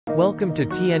Welcome to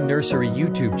TN Nursery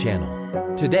YouTube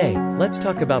channel. Today, let's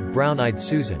talk about brown-eyed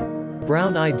Susan.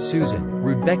 Brown-eyed Susan,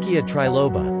 Rudbeckia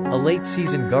triloba, a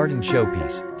late-season garden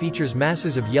showpiece, features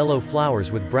masses of yellow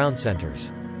flowers with brown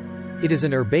centers. It is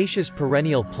an herbaceous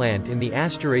perennial plant in the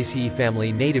Asteraceae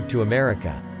family native to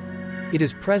America. It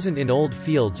is present in old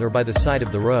fields or by the side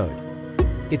of the road.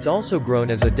 It's also grown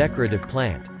as a decorative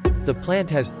plant. The plant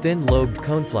has thin lobed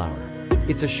coneflower.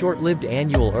 It's a short-lived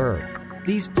annual herb.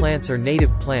 These plants are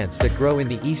native plants that grow in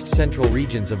the east-central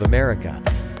regions of America.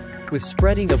 With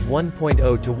spreading of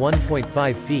 1.0 to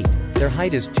 1.5 feet, their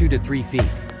height is 2 to 3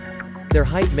 feet. Their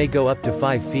height may go up to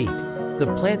 5 feet.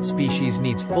 The plant species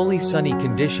needs fully sunny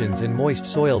conditions and moist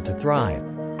soil to thrive.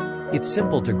 It's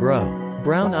simple to grow.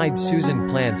 Brown-eyed Susan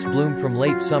plants bloom from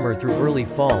late summer through early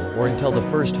fall or until the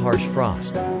first harsh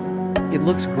frost. It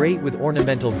looks great with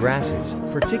ornamental grasses,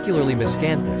 particularly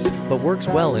miscanthus, but works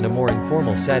well in a more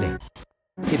informal setting.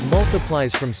 It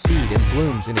multiplies from seed and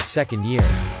blooms in its second year.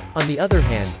 On the other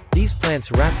hand, these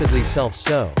plants rapidly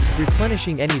self-sow,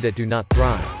 replenishing any that do not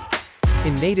thrive.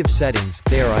 In native settings,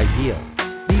 they are ideal.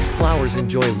 These flowers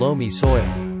enjoy loamy soil.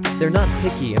 They're not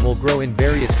picky and will grow in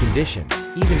various conditions,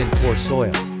 even in poor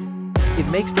soil. It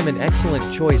makes them an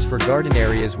excellent choice for garden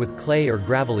areas with clay or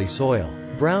gravelly soil.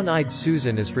 Brown-eyed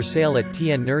Susan is for sale at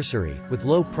TN Nursery, with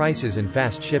low prices and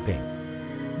fast shipping.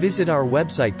 Visit our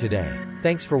website today.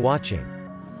 Thanks for watching.